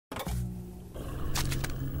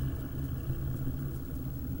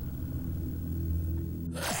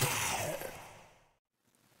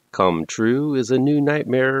Come True is a new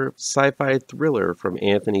nightmare sci-fi thriller from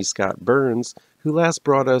Anthony Scott Burns, who last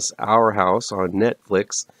brought us Our House on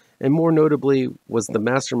Netflix, and more notably was the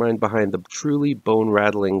mastermind behind the truly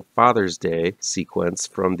bone-rattling Father's Day sequence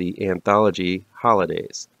from the anthology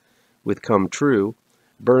Holidays. With Come True,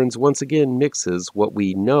 Burns once again mixes what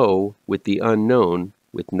we know with the unknown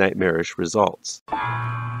with nightmarish results.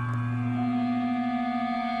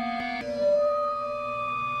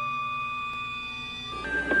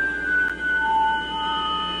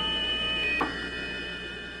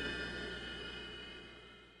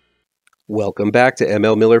 Welcome back to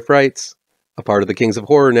ML Miller Frights, a part of the Kings of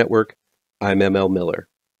Horror Network. I'm ML Miller.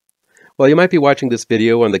 While you might be watching this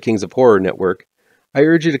video on the Kings of Horror Network, I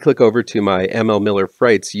urge you to click over to my ML Miller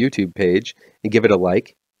Frights YouTube page and give it a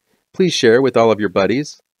like. Please share with all of your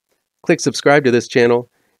buddies. Click subscribe to this channel,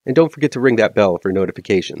 and don't forget to ring that bell for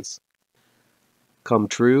notifications. Come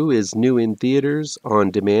True is new in theaters,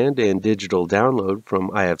 on demand, and digital download from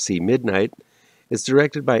IFC Midnight. It's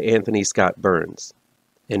directed by Anthony Scott Burns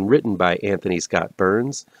and written by Anthony Scott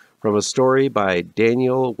Burns from a story by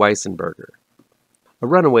Daniel Weissenberger. A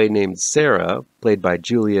runaway named Sarah, played by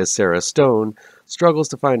Julia Sarah Stone, struggles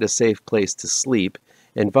to find a safe place to sleep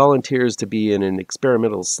and volunteers to be in an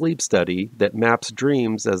experimental sleep study that maps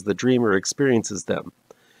dreams as the dreamer experiences them.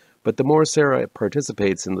 But the more Sarah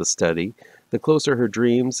participates in the study, the closer her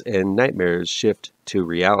dreams and nightmares shift to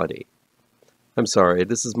reality. I'm sorry,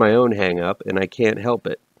 this is my own hang-up, and I can't help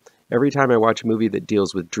it. Every time I watch a movie that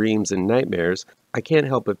deals with dreams and nightmares, I can't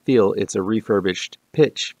help but feel it's a refurbished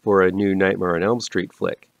pitch for a new Nightmare on Elm Street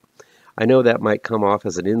flick. I know that might come off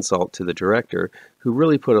as an insult to the director, who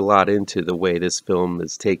really put a lot into the way this film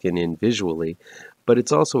is taken in visually, but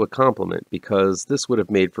it's also a compliment because this would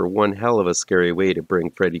have made for one hell of a scary way to bring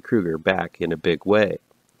Freddy Krueger back in a big way.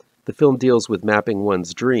 The film deals with mapping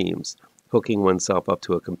one's dreams, hooking oneself up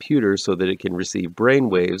to a computer so that it can receive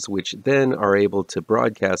brainwaves, which then are able to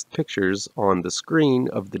broadcast pictures on the screen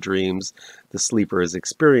of the dreams the sleeper is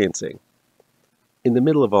experiencing. In the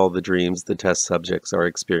middle of all the dreams the test subjects are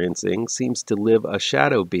experiencing seems to live a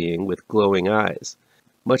shadow being with glowing eyes.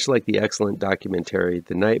 Much like the excellent documentary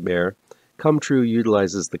The Nightmare, Come True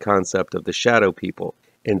utilizes the concept of the shadow people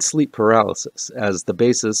and sleep paralysis as the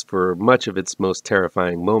basis for much of its most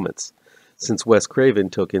terrifying moments. Since Wes Craven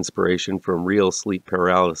took inspiration from real sleep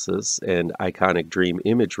paralysis and iconic dream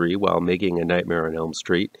imagery while making A Nightmare on Elm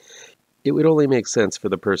Street, it would only make sense for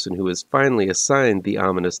the person who is finally assigned the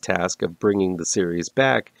ominous task of bringing the series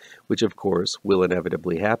back, which of course will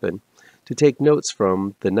inevitably happen, to take notes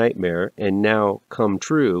from The Nightmare and now Come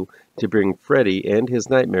True to bring Freddy and his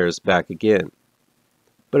nightmares back again.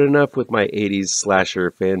 But enough with my 80s slasher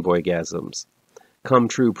fanboygasms. Come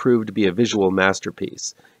True proved to be a visual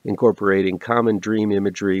masterpiece, incorporating common dream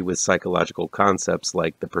imagery with psychological concepts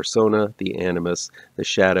like the persona, the animus, the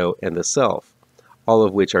shadow, and the self, all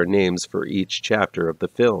of which are names for each chapter of the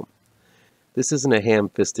film. This isn't a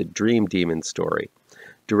ham-fisted dream demon story.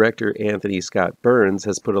 Director Anthony Scott Burns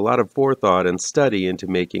has put a lot of forethought and study into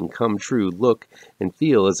making Come True look and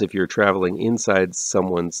feel as if you're traveling inside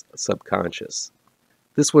someone's subconscious.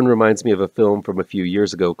 This one reminds me of a film from a few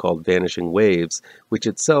years ago called Vanishing Waves, which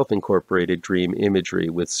itself incorporated dream imagery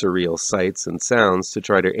with surreal sights and sounds to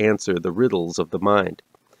try to answer the riddles of the mind.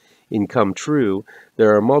 In Come True,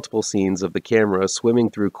 there are multiple scenes of the camera swimming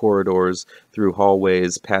through corridors, through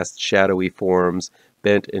hallways, past shadowy forms,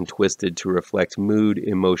 bent and twisted to reflect mood,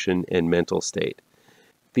 emotion, and mental state.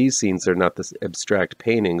 These scenes are not the abstract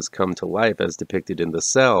paintings come to life as depicted in The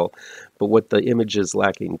Cell, but what the images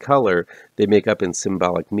lack in color, they make up in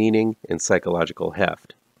symbolic meaning and psychological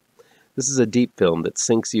heft. This is a deep film that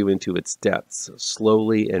sinks you into its depths,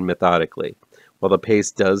 slowly and methodically. While the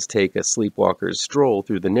pace does take a sleepwalker's stroll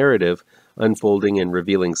through the narrative, unfolding and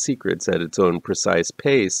revealing secrets at its own precise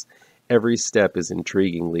pace, every step is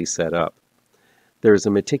intriguingly set up. There is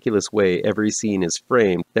a meticulous way every scene is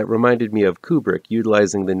framed that reminded me of Kubrick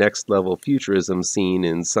utilizing the next-level futurism seen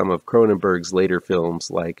in some of Cronenberg's later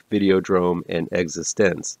films like Videodrome and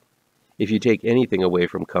Existence. If you take anything away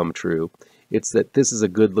from Come True, it's that this is a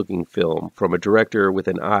good-looking film from a director with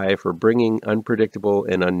an eye for bringing unpredictable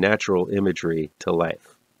and unnatural imagery to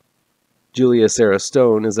life. Julia Sarah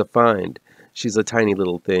Stone is a find. She's a tiny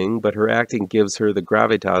little thing, but her acting gives her the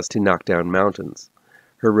gravitas to knock down mountains.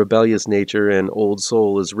 Her rebellious nature and old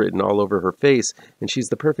soul is written all over her face, and she's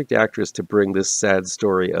the perfect actress to bring this sad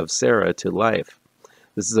story of Sarah to life.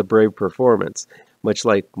 This is a brave performance. Much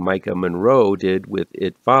like Micah Monroe did with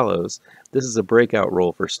It Follows, this is a breakout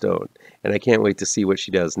role for Stone, and I can't wait to see what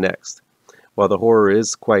she does next. While the horror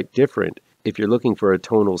is quite different, if you're looking for a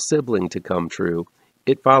tonal sibling to Come True,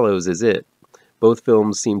 It Follows is it. Both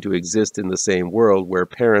films seem to exist in the same world where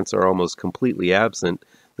parents are almost completely absent,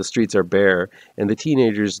 the streets are bare, and the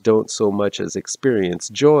teenagers don't so much as experience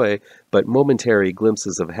joy, but momentary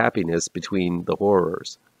glimpses of happiness between the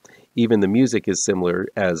horrors. Even the music is similar,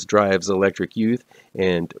 as Drive's Electric Youth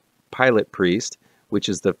and Pilot Priest, which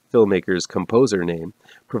is the filmmaker's composer name,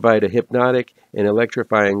 provide a hypnotic and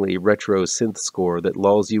electrifyingly retro synth score that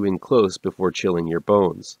lulls you in close before chilling your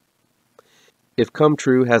bones. If Come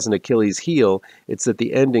True has an Achilles heel, it's that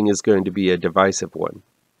the ending is going to be a divisive one.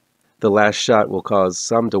 The last shot will cause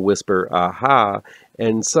some to whisper, "Aha,"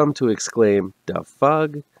 and some to exclaim, "Da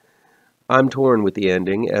fug?" I'm torn with the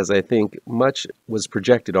ending, as I think much was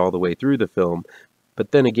projected all the way through the film,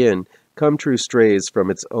 but then again, Come True strays from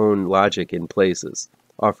its own logic in places,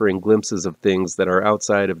 offering glimpses of things that are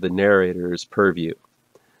outside of the narrator's purview.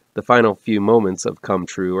 The final few moments of Come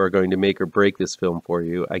True are going to make or break this film for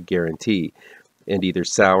you, I guarantee, and either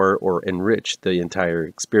sour or enrich the entire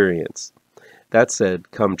experience. That said,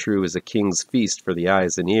 Come True is a king's feast for the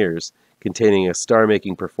eyes and ears, containing a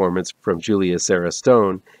star-making performance from Julia Sarah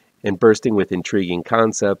Stone, and bursting with intriguing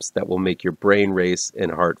concepts that will make your brain race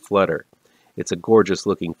and heart flutter. It's a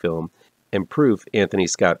gorgeous-looking film, and proof Anthony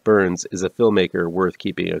Scott Burns is a filmmaker worth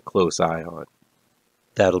keeping a close eye on.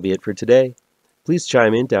 That'll be it for today. Please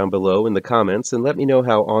chime in down below in the comments and let me know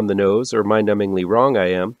how on the nose or mind-numbingly wrong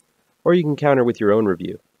I am, or you can counter with your own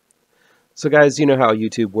review. So guys, you know how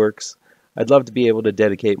YouTube works. I'd love to be able to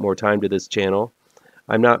dedicate more time to this channel.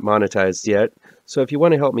 I'm not monetized yet, so if you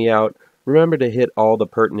want to help me out, remember to hit all the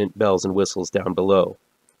pertinent bells and whistles down below.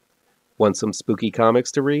 Want some spooky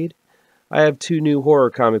comics to read? I have 2 new horror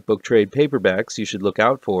comic book trade paperbacks you should look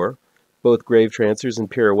out for. Both Gravetrancers and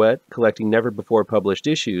Pirouette, collecting never-before-published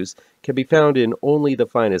issues, can be found in only the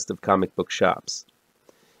finest of comic book shops.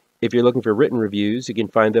 If you're looking for written reviews, you can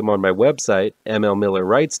find them on my website,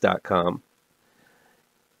 mlmillerwrites.com.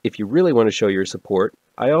 If you really want to show your support,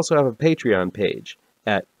 I also have a Patreon page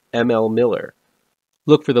at mlmiller.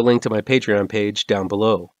 Look for the link to my Patreon page down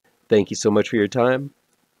below. Thank you so much for your time,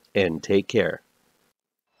 and take care.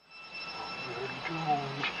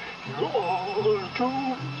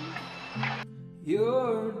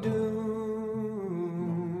 You're doomed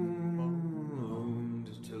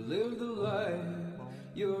to live the life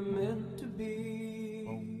you're meant to be,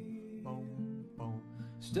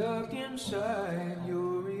 stuck inside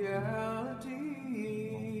your reality.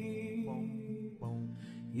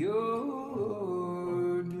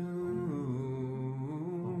 You're doomed.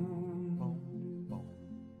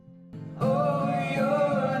 Oh,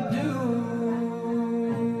 you're doomed.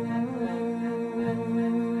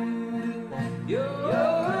 You're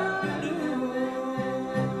doomed.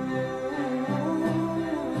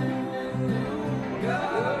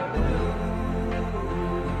 God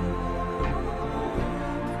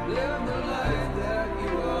live the life that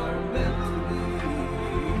you are meant to be.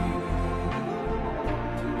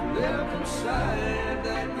 Live inside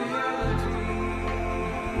that reality.